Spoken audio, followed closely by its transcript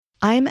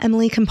I'm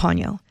Emily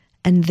Campagno,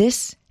 and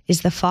this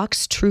is the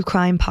Fox True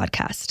Crime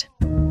Podcast.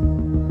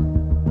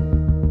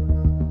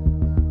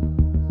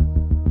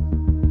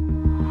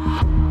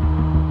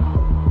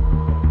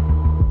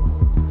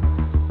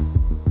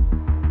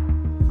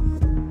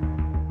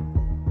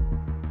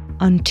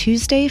 On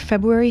Tuesday,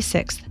 February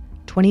 6th,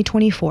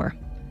 2024,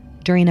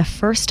 during a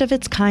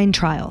first-of-its-kind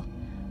trial,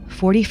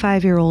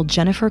 45-year-old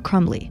Jennifer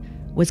Crumbley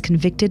was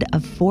convicted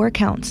of 4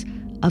 counts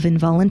of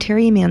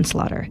involuntary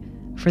manslaughter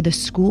for the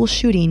school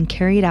shooting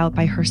carried out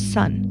by her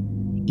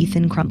son,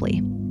 Ethan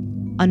Crumbley.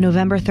 On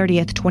November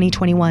 30th,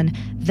 2021,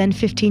 then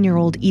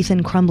 15-year-old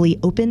Ethan Crumbley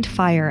opened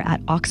fire at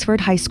Oxford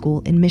High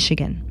School in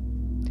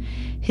Michigan.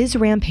 His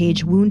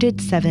rampage wounded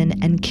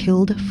 7 and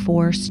killed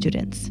 4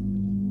 students.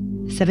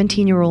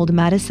 17-year-old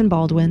Madison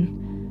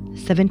Baldwin,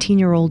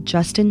 17-year-old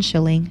Justin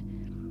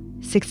Schilling,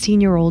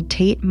 16-year-old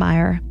Tate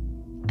Meyer,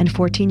 and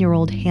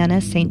 14-year-old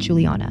Hannah St.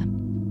 Juliana.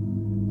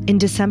 In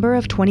December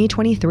of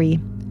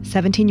 2023,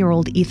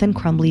 17-year-old Ethan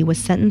Crumbley was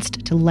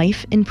sentenced to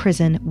life in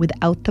prison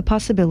without the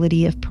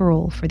possibility of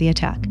parole for the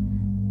attack.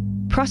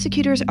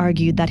 Prosecutors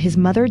argued that his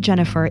mother,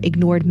 Jennifer,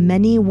 ignored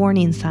many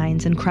warning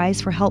signs and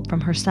cries for help from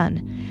her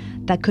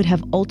son that could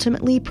have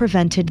ultimately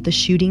prevented the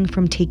shooting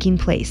from taking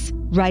place,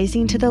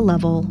 rising to the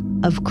level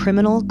of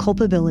criminal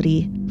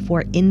culpability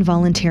for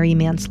involuntary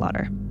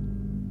manslaughter.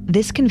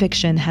 This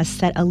conviction has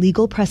set a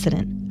legal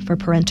precedent for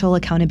parental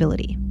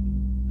accountability.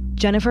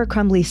 Jennifer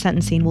Crumbley's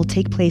sentencing will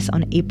take place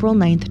on April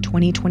 9th,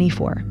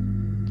 2024.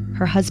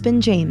 Her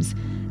husband, James,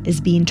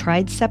 is being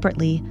tried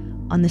separately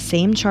on the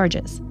same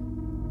charges.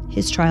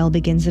 His trial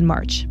begins in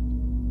March.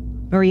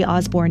 Marie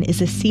Osborne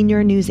is a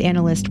senior news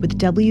analyst with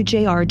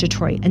WJR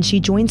Detroit, and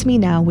she joins me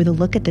now with a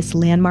look at this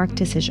landmark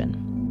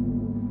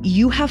decision.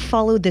 You have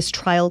followed this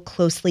trial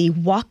closely.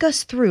 Walk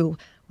us through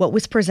what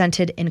was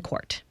presented in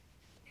court.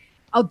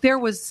 Oh, there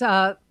was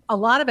a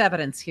lot of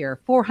evidence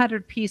here,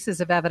 400 pieces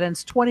of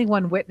evidence,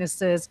 21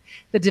 witnesses,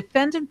 the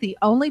defendant, the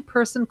only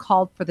person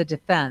called for the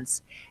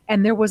defense,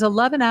 and there was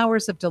 11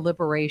 hours of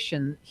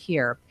deliberation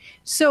here.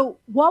 So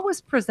what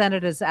was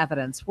presented as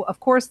evidence? Well,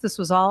 of course, this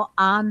was all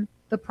on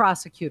the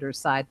prosecutor's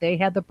side. They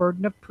had the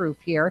burden of proof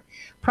here.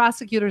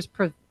 Prosecutors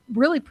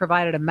really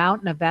provided a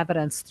mountain of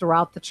evidence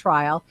throughout the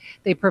trial.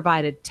 They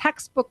provided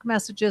textbook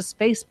messages,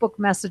 Facebook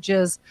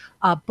messages,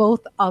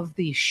 both of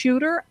the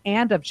shooter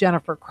and of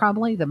Jennifer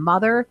Crumbley, the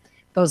mother.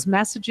 Those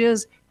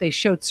messages, they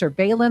showed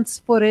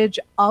surveillance footage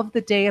of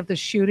the day of the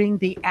shooting,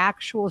 the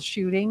actual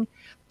shooting,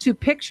 to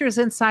pictures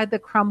inside the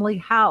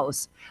Crumbley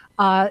house.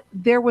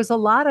 There was a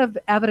lot of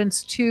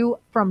evidence, too,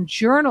 from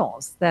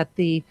journals that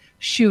the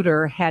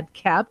shooter had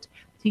kept.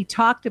 He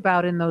talked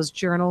about in those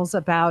journals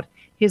about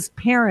his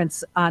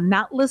parents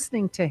not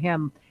listening to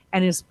him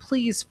and his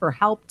pleas for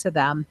help to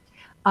them.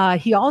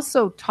 He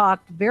also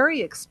talked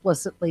very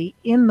explicitly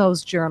in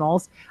those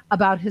journals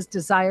about his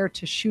desire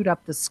to shoot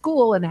up the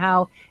school and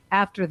how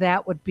after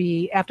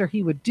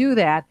he would do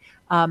that,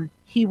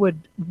 he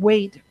would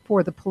wait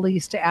for the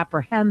police to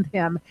apprehend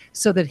him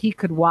so that he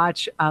could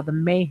watch the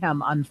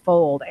mayhem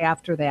unfold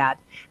after that.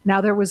 Now,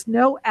 there was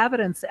no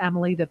evidence,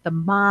 Emily, that the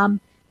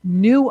mom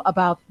knew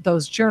about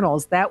those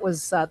journals.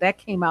 That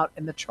came out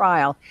in the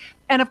trial.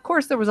 And of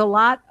course, there was a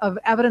lot of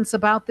evidence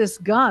about this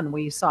gun.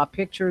 We saw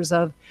pictures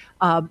of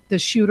the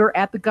shooter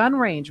at the gun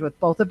range with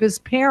both of his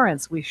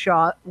parents. We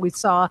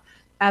saw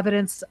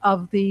evidence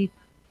of the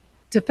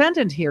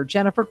defendant here,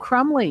 Jennifer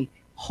Crumbley,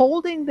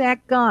 holding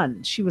that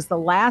gun. She was the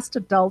last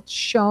adult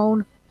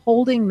shown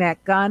holding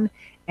that gun,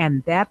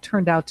 and that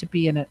turned out to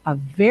be a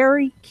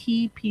very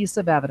key piece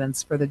of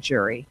evidence for the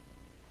jury.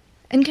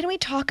 And can we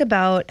talk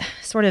about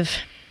sort of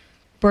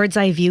bird's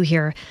eye view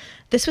here?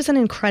 This was an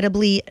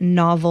incredibly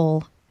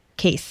novel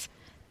case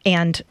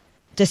and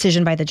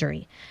decision by the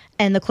jury.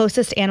 And the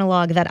closest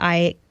analog that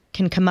I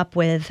can come up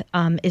with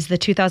is the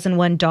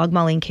 2001 dog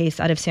mauling case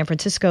out of San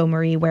Francisco,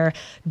 Marie, where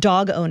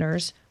dog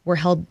owners were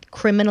held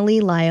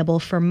criminally liable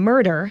for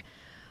murder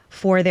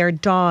for their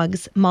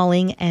dogs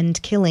mauling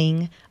and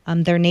killing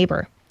their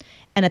neighbor.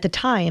 And at the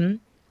time,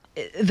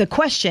 the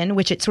question,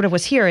 which it sort of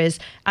was here, is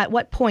at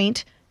what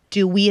point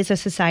do we as a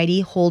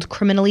society hold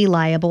criminally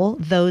liable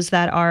those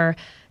that are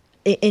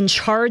in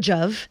charge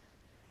of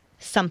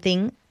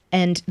something?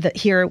 And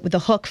here the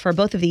hook for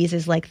both of these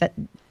is like that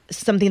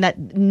something that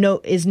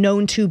is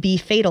known to be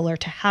fatal or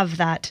to have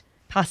that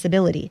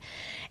possibility.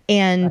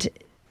 And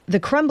the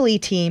Crumbley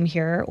team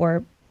here,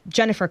 or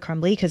Jennifer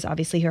Crumbley, because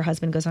obviously her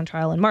husband goes on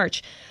trial in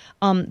March,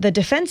 the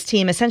defense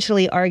team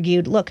essentially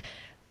argued, look,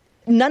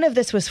 none of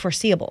this was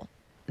foreseeable,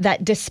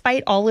 that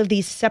despite all of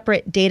these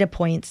separate data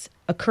points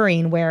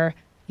occurring where,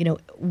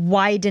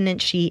 why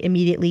didn't she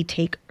immediately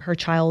take her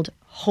child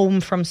home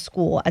from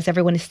school as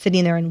everyone is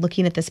sitting there and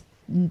looking at this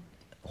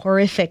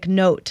horrific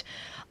note?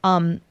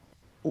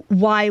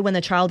 Why, when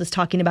the child is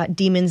talking about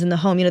demons in the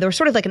home, there was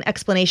sort of like an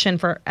explanation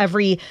for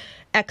every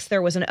X,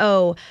 there was an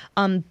O.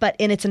 But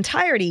in its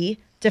entirety,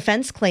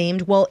 defense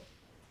claimed, well,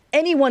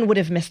 anyone would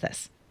have missed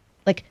this.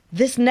 Like,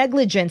 this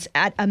negligence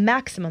at a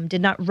maximum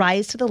did not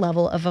rise to the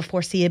level of a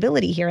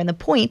foreseeability here. And the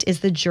point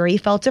is the jury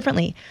felt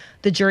differently.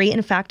 The jury,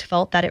 in fact,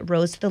 felt that it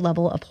rose to the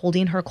level of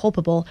holding her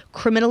culpable,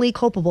 criminally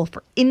culpable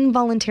for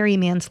involuntary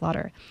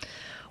manslaughter.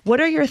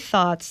 What are your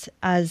thoughts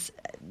as,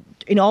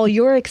 in all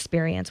your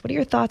experience, what are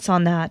your thoughts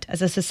on that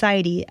as a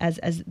society,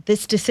 as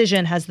this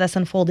decision has thus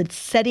unfolded,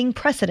 setting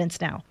precedents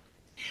now?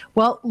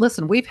 Well,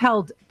 listen, we've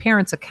held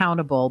parents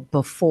accountable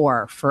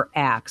before for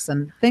acts.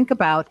 And think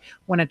about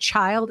when a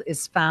child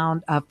is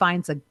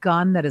finds a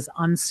gun that is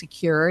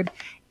unsecured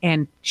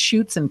and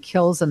shoots and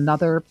kills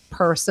another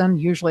person,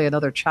 usually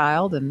another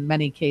child in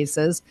many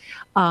cases.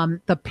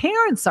 The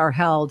parents are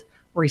held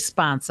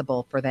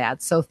responsible for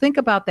that. So think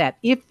about that.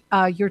 If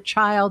your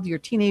child, your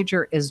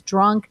teenager is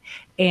drunk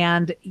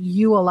and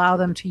you allow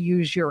them to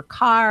use your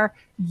car,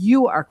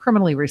 you are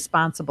criminally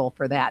responsible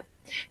for that.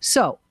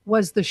 So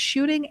was the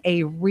shooting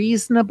a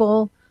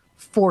reasonable,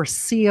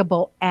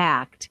 foreseeable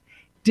act?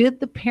 Did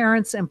the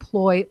parents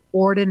employ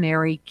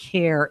ordinary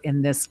care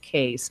in this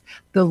case?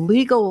 The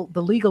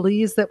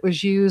legalese that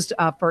was used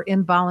for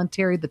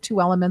involuntary, the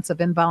two elements of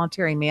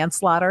involuntary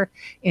manslaughter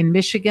in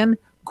Michigan,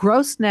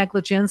 gross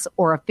negligence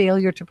or a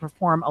failure to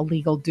perform a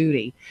legal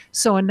duty.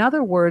 So in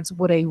other words,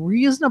 would a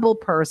reasonable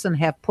person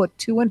have put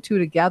two and two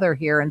together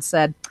here and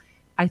said,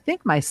 I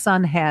think my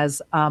son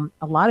has a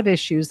lot of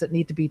issues that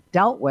need to be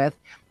dealt with.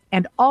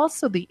 And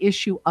also the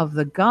issue of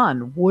the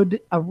gun. Would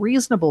a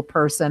reasonable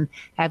person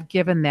have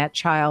given that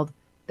child,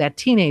 that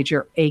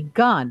teenager, a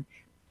gun?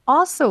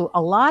 Also,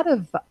 a lot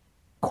of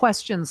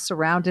questions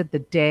surrounded the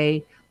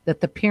day that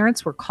the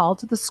parents were called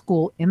to the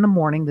school in the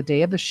morning, the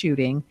day of the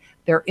shooting.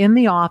 They're in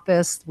the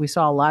office. We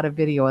saw a lot of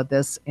video of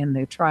this in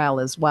the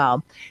trial as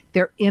well.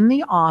 They're in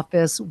the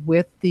office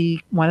with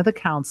one of the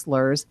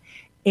counselors,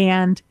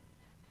 and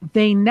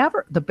the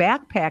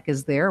backpack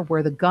is there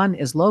where the gun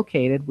is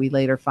located, we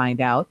later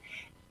find out.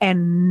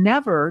 And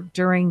never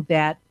during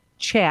that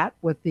chat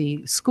with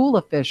the school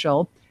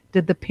official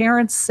did the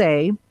parents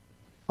say,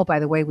 oh, by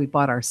the way, we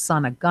bought our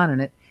son a gun, and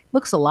it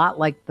looks a lot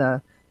like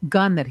the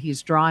gun that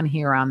he's drawn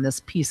here on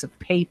this piece of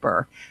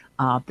paper.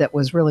 That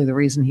was really the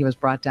reason he was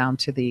brought down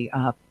to the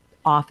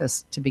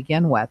office to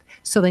begin with.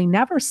 So they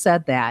never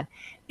said that.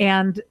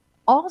 And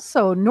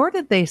also, nor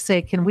did they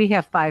say, can we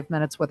have 5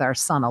 minutes with our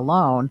son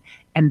alone?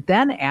 And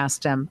then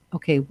asked him,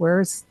 okay,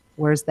 where's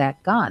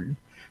that gun?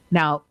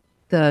 Now,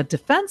 the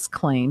defense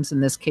claims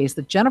in this case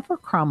that Jennifer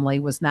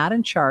Crumbley was not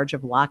in charge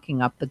of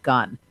locking up the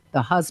gun.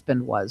 The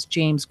husband was,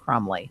 James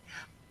Crumbley.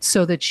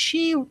 So that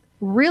she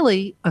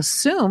really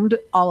assumed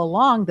all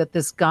along that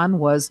this gun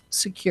was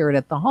secured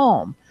at the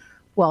home.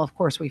 Well, of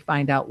course, we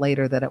find out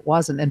later that it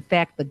wasn't. In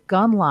fact, the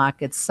gun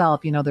lock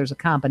itself, there's a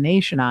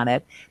combination on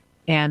it.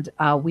 And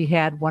we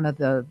had one of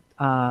the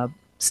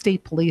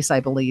state police, I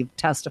believe,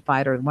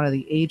 testified, or one of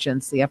the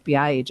agents, the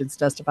FBI agents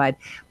testified,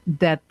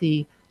 that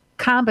the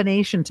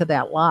combination to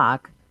that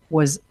lock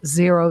was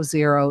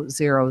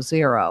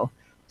 0000.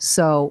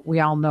 So we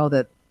all know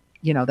that,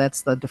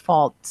 that's the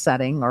default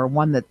setting, or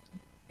one that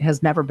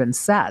has never been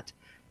set.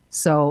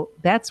 So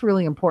that's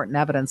really important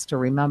evidence to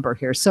remember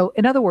here. So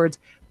in other words,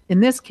 in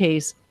this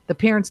case, the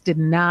parents did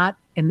not,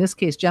 in this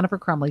case, Jennifer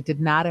Crumbley did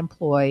not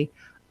employ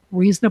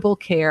reasonable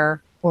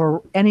care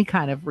or any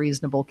kind of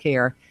reasonable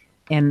care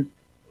in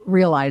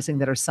realizing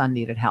that her son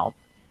needed help.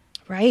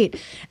 Right.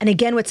 And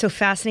again, what's so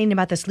fascinating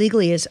about this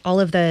legally is all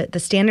of the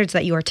standards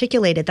that you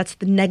articulated. That's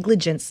the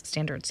negligence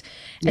standards.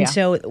 And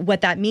so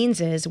what that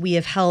means is we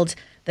have held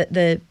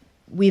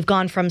we've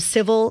gone from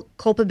civil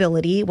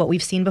culpability, what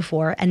we've seen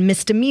before, and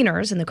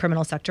misdemeanors in the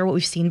criminal sector, what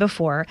we've seen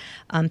before,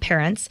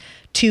 parents,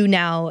 to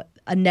now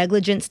a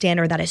negligence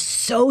standard that is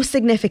so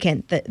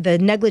significant, that the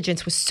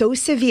negligence was so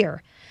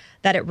severe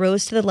that it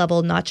rose to the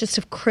level not just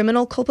of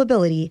criminal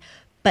culpability,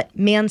 but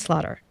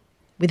manslaughter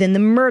within the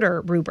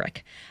murder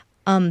rubric.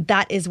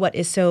 That is what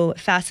is so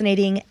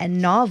fascinating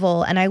and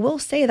novel. And I will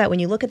say that when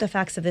you look at the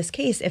facts of this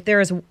case,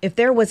 if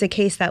there was a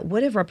case that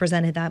would have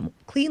represented that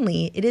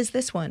cleanly, it is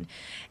this one.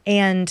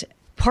 And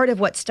part of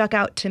what stuck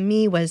out to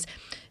me was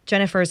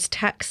Jennifer's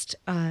text,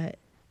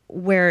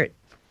 where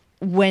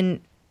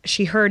when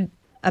she heard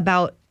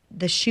about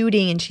the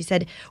shooting and she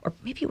said, or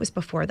maybe it was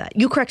before that,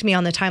 you correct me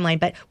on the timeline,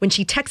 but when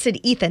she texted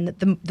Ethan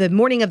the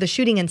morning of the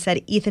shooting and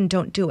said, Ethan,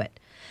 don't do it.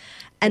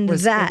 And it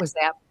was after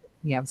the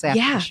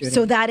shooting.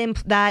 So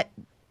that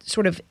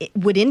sort of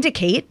would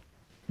indicate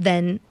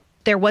then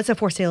there was a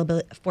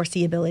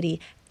foreseeability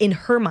in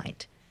her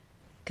mind.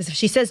 Because if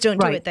she says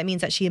don't do it, that means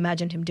that she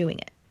imagined him doing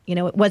it.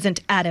 It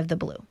wasn't out of the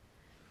blue.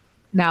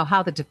 Now,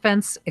 how the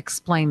defense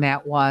explained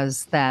that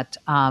was that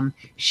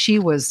she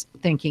was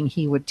thinking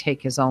he would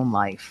take his own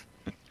life.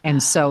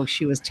 And so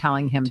she was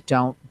telling him,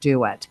 don't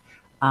do it.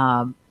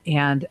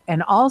 And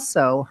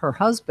also her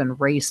husband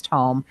raced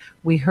home.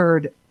 We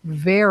heard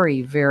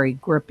very, very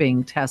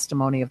gripping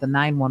testimony of the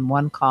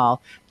 911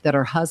 call that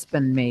her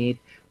husband made,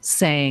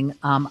 saying,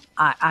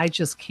 I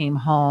just came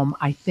home.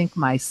 I think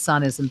my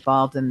son is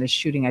involved in this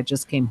shooting. I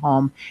just came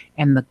home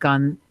and the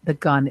gun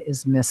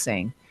is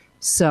missing.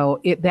 So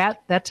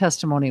that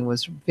testimony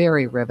was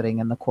very riveting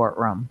in the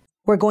courtroom.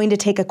 We're going to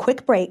take a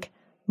quick break.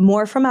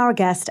 More from our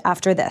guest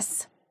after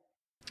this.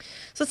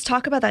 So let's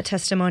talk about that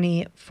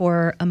testimony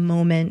for a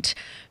moment.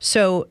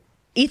 So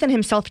Ethan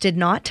himself did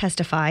not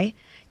testify,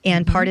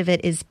 and part of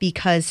it is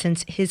because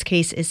since his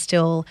case is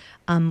still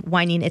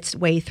winding its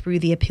way through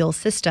the appeal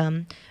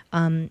system,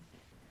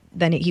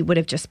 then he would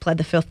have just pled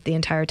the fifth the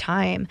entire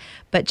time.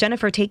 But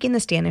Jennifer taking the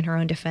stand in her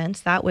own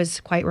defense, that was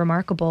quite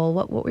remarkable.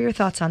 What were your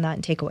thoughts on that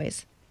and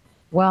takeaways?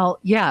 Well,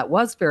 yeah, it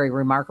was very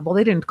remarkable.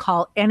 They didn't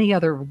call any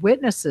other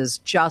witnesses,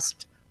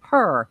 just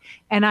her.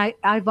 And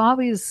I've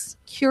always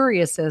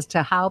curious as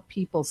to how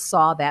people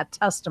saw that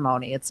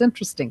testimony. It's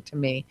interesting to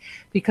me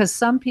because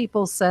some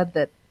people said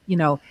that,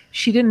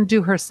 she didn't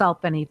do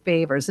herself any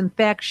favors. In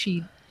fact,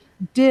 she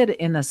did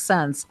in a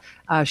sense.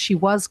 She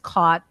was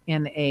caught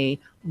in a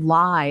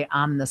lie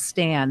on the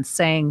stand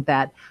saying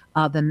that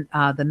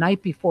the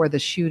night before the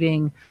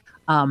shooting,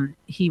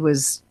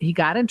 he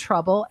got in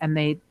trouble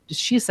and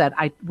she said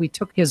we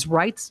took his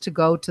rights to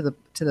go to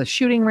the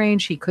shooting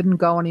range. He couldn't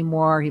go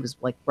anymore. He was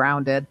like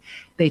grounded.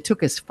 They took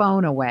his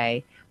phone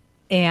away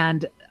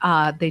and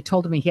they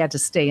told him he had to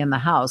stay in the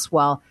house.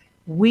 Well,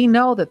 we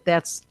know that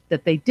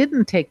they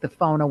didn't take the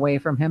phone away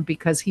from him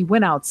because he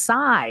went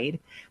outside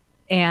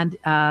and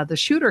the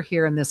shooter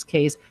here in this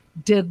case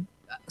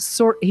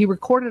he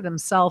recorded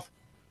himself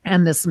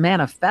and this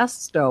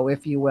manifesto,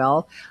 if you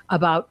will,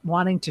 about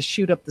wanting to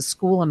shoot up the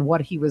school and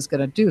what he was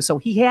going to do. So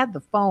he had the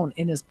phone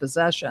in his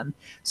possession.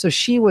 So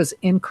she was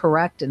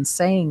incorrect in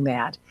saying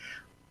that.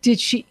 Did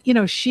she,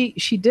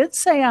 she did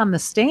say on the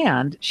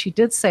stand, she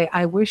did say,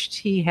 I wished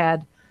he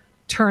had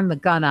turned the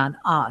gun on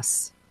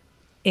us.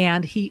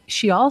 And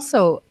she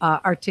also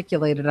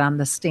articulated on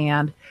the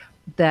stand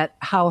that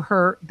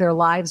how their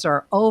lives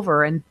are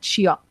over. And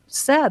she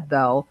said,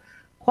 though,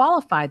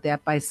 qualified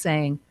that by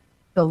saying,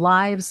 the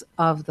lives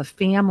of the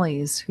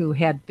families who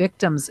had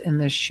victims in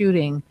this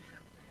shooting,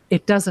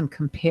 it doesn't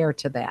compare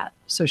to that.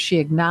 So she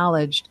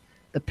acknowledged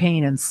the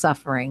pain and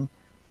suffering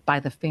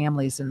by the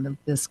families in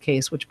this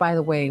case, which, by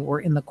the way, were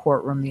in the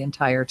courtroom the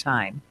entire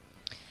time.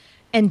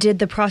 And did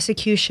the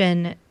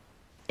prosecution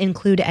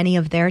include any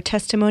of their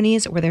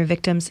testimonies or their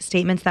victims'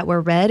 statements that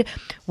were read?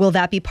 Will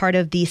that be part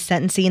of the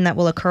sentencing that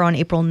will occur on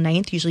April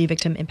 9th? Usually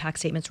victim impact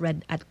statements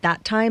read at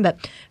that time,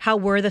 but how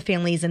were the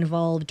families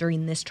involved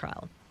during this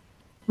trial?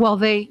 Well,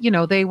 they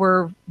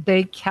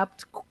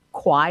kept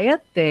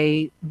quiet.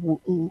 They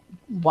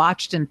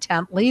watched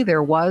intently.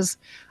 There was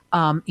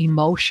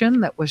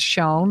emotion that was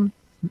shown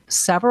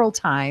several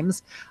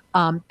times.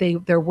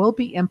 There will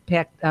be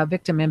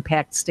victim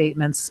impact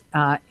statements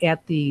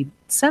at the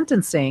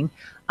sentencing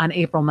on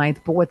April 9th.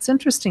 But what's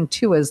interesting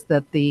too is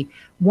that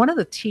one of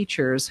the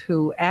teachers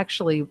who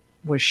actually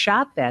was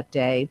shot that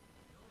day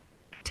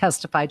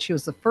testified. She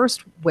was the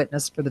first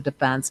witness for the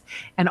defense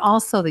and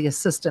also the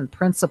assistant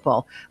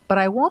principal. But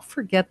I won't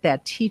forget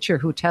that teacher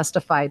who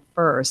testified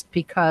first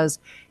because,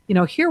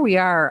 here we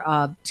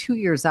are 2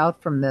 years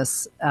out from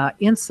this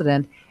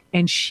incident,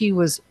 and she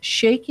was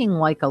shaking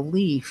like a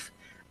leaf,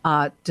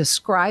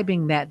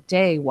 describing that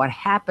day, what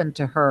happened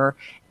to her,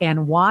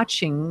 and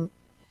watching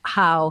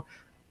how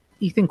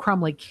Ethan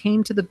Crumbley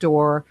came to the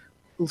door,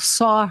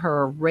 saw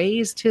her,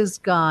 raised his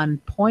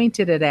gun,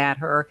 pointed it at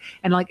her,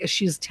 and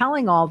she's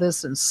telling all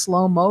this in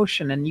slow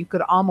motion, and you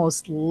could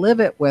almost live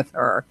it with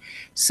her.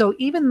 So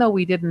even though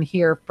we didn't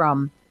hear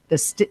from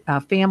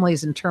the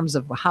families in terms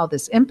of how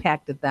this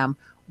impacted them,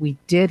 we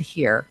did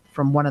hear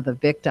from one of the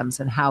victims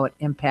and how it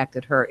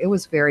impacted her. It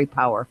was very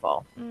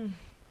powerful.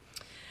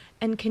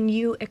 And can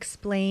you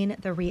explain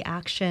the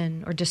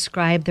reaction or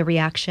describe the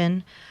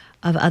reaction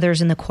of others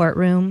in the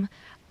courtroom,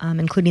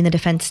 including the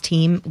defense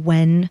team,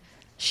 when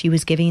she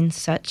was giving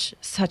such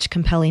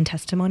compelling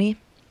testimony?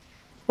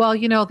 Well,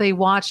 they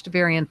watched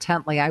very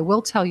intently. I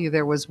will tell you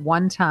there was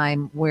one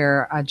time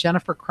where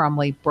Jennifer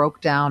Crumbley broke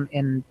down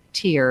in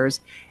tears,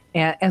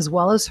 as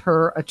well as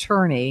her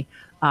attorney.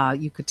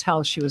 You could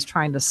tell she was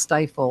trying to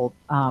stifle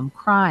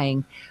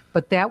crying,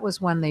 but that was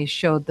when they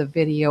showed the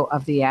video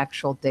of the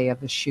actual day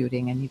of the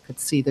shooting, and you could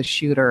see the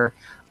shooter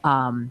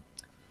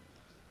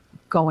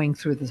going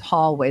through the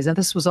hallways. And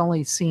this was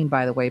only seen,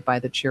 by the way, by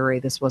the jury.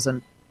 This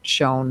wasn't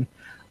shown.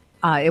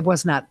 It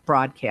was not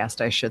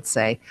broadcast, I should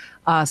say.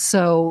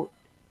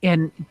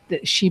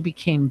 She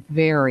became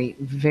very,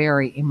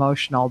 very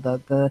emotional.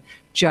 The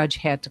judge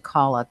had to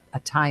call a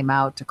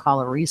timeout, to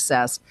call a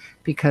recess,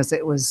 because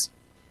it was,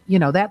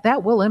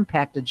 that will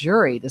impact a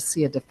jury to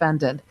see a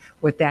defendant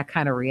with that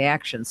kind of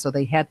reaction. So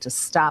they had to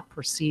stop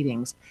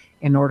proceedings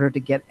in order to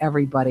get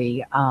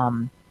everybody,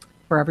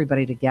 for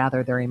everybody to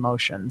gather their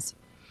emotions.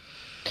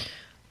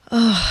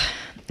 Oh,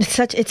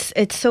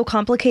 it's so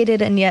complicated,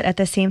 and yet at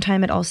the same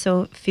time, it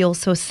also feels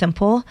so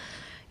simple.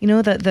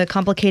 The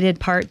complicated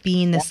part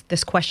being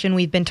this question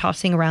we've been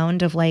tossing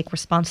around of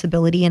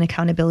responsibility and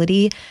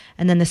accountability,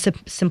 and then the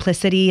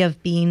simplicity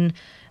of being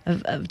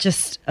of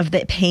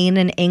the pain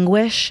and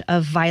anguish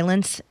of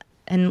violence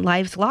and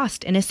lives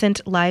lost,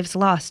 innocent lives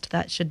lost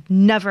that should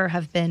never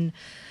have been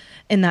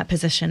in that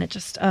position. It's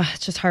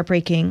just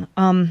heartbreaking.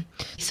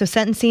 So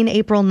sentencing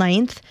April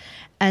 9th.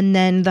 and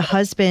then the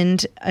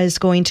husband is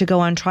going to go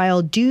on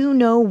trial. Do you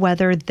know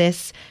whether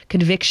this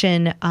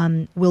conviction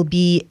will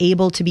be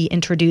able to be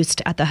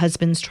introduced at the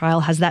husband's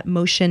trial? Has that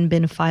motion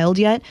been filed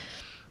yet?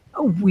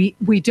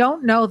 We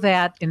don't know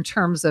that in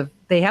terms of,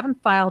 they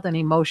haven't filed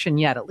any motion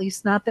yet, at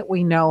least not that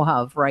we know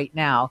of right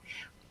now.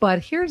 But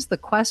here's the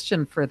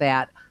question for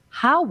that.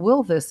 How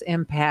will this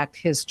impact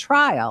his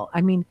trial?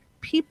 I mean,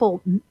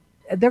 people,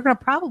 they're going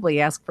to probably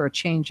ask for a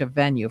change of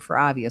venue for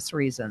obvious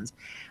reasons.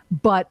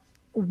 But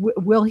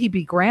will he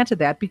be granted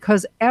that?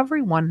 Because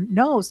everyone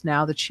knows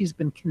now that she's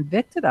been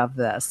convicted of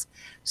this.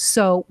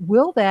 So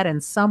will that in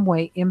some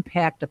way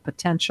impact a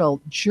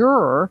potential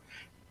juror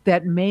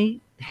that may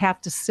have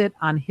to sit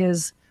on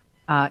his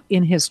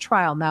in his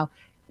trial? Now,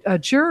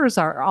 jurors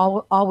are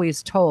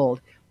always told,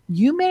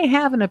 you may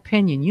have an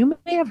opinion. You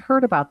may have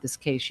heard about this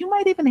case. You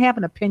might even have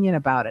an opinion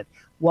about it.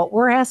 What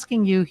we're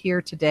asking you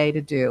here today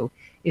to do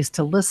is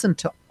to listen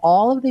to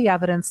all of the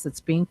evidence that's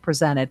being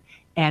presented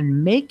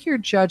and make your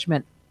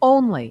judgment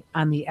only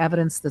on the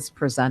evidence that's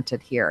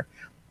presented here.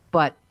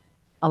 But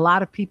a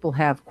lot of people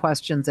have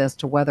questions as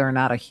to whether or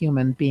not a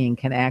human being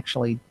can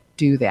actually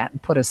do that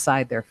and put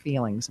aside their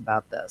feelings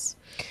about this.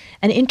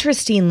 And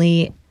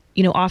interestingly,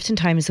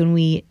 oftentimes when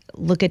we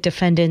look at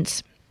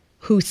defendants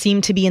who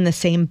seem to be in the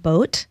same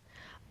boat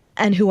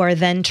and who are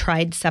then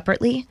tried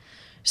separately,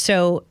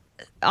 so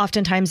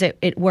oftentimes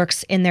it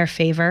works in their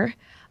favor,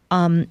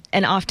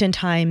 and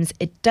oftentimes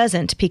it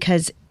doesn't,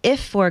 because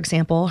if, for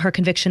example, her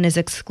conviction is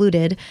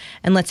excluded,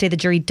 and let's say the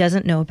jury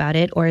doesn't know about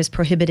it or is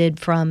prohibited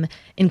from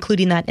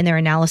including that in their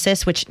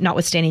analysis, which,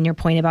 notwithstanding your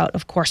point about,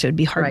 of course, it would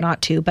be hard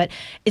not to, but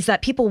is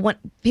that people want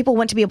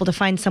to be able to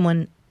find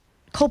someone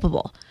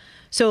culpable.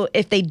 So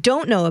if they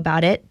don't know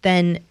about it,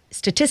 then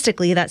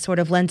statistically that sort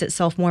of lends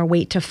itself more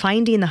weight to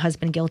finding the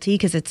husband guilty,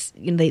 because it's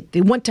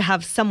they want to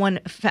have someone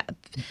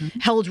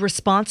held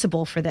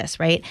responsible for this,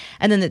 right?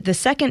 And then the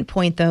second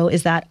point, though,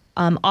 is that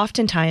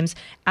oftentimes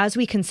as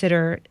we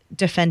consider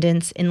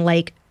defendants in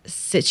like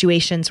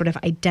situations sort of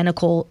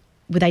identical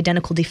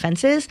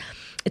defenses,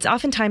 it's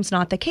oftentimes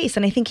not the case.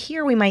 And I think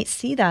here we might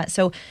see that.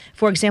 So,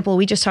 for example,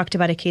 we just talked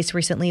about a case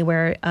recently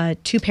where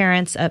two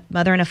parents, a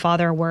mother and a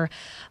father, were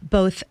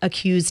both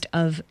accused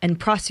of and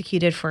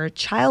prosecuted for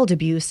child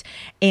abuse,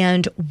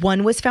 and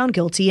one was found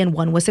guilty and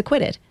one was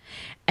acquitted.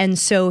 And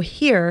so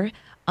here,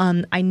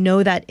 I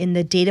know that in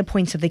the data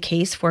points of the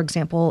case, for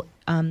example,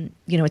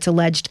 it's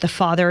alleged the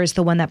father is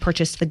the one that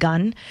purchased the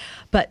gun,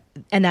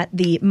 and that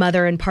the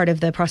mother, and part of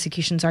the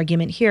prosecution's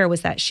argument here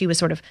was that she was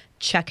sort of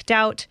checked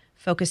out,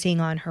 focusing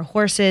on her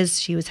horses.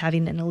 She was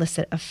having an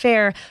illicit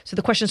affair. So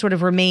the question sort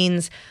of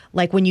remains,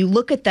 like, when you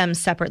look at them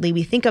separately,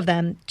 we think of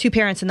them, two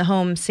parents in the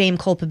home, same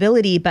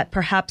culpability, but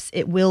perhaps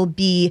it will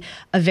be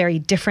a very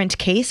different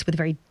case with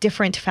very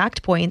different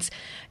fact points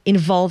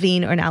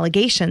involving, or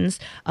allegations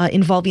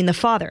involving the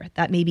father,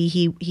 that maybe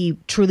he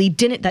truly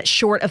didn't, that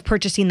short of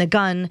purchasing the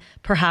gun,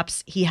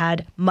 perhaps he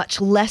had much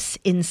less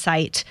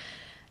insight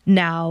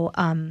now,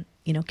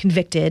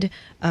 convicted,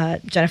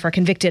 Jennifer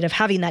convicted of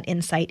having that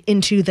insight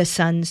into the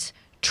son's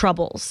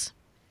troubles.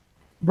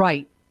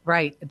 Right.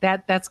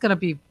 That's going to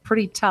be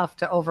pretty tough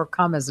to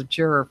overcome as a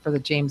juror for the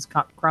James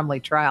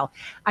Crumbley trial.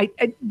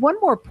 One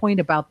more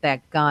point about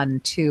that gun,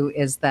 too,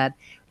 is that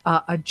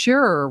a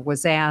juror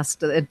was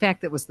asked, in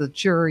fact, it was the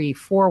jury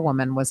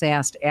forewoman was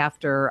asked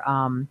after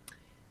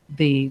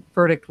the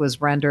verdict was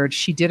rendered.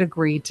 She did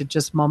agree to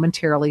just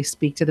momentarily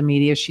speak to the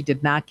media. She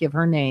did not give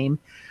her name.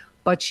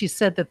 But she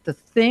said that the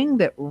thing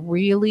that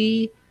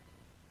really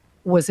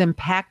was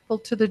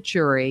impactful to the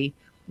jury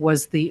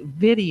was the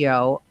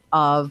video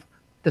of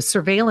the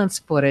surveillance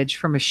footage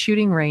from a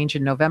shooting range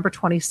in November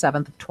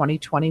 27th of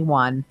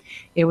 2021.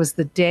 It was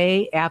the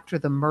day after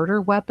the murder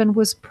weapon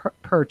was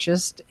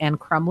purchased, and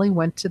Crumbley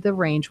went to the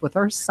range with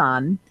her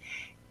son,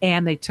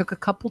 and they took a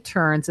couple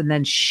turns, and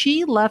then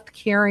she left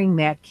carrying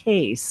that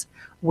case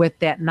with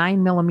that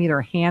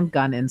 9mm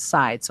handgun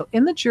inside. So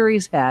in the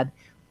jury's head,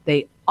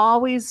 they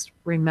always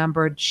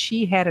remembered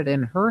she had it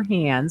in her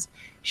hands.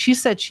 She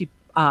said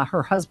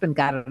her husband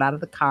got it out of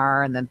the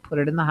car and then put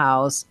it in the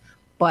house.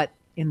 But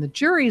in the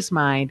jury's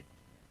mind,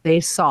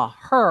 they saw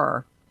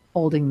her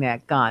holding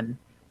that gun,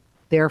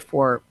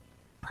 therefore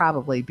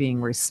probably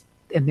being,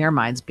 in their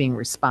minds, being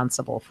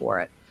responsible for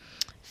it.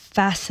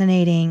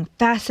 Fascinating.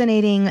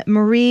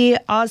 Marie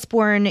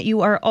Osborne,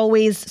 you are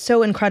always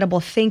so incredible.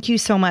 Thank you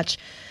so much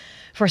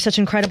for such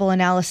incredible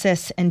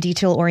analysis and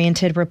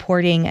detail-oriented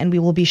reporting, and we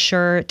will be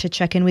sure to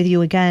check in with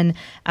you again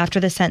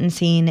after the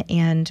sentencing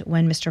and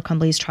when Mr.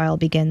 Crumbley's trial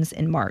begins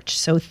in March.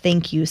 So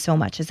thank you so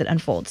much as it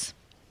unfolds.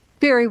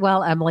 Very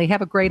well, Emily.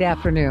 Have a great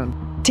afternoon.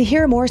 To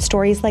hear more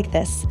stories like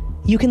this,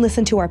 you can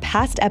listen to our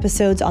past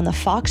episodes on the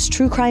Fox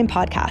True Crime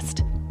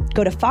Podcast.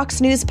 Go to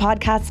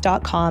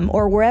foxnewspodcast.com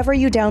or wherever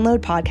you download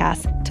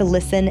podcasts to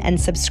listen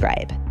and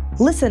subscribe.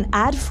 Listen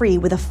ad-free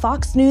with a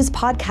Fox News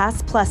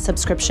Podcast Plus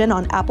subscription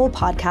on Apple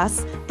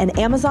Podcasts, and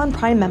Amazon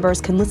Prime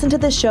members can listen to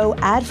the show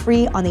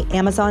ad-free on the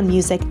Amazon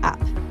Music app.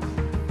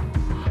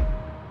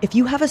 If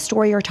you have a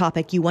story or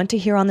topic you want to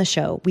hear on the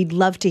show, we'd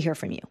love to hear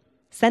from you.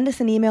 Send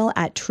us an email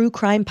at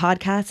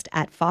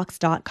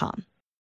truecrimepodcast@fox.com.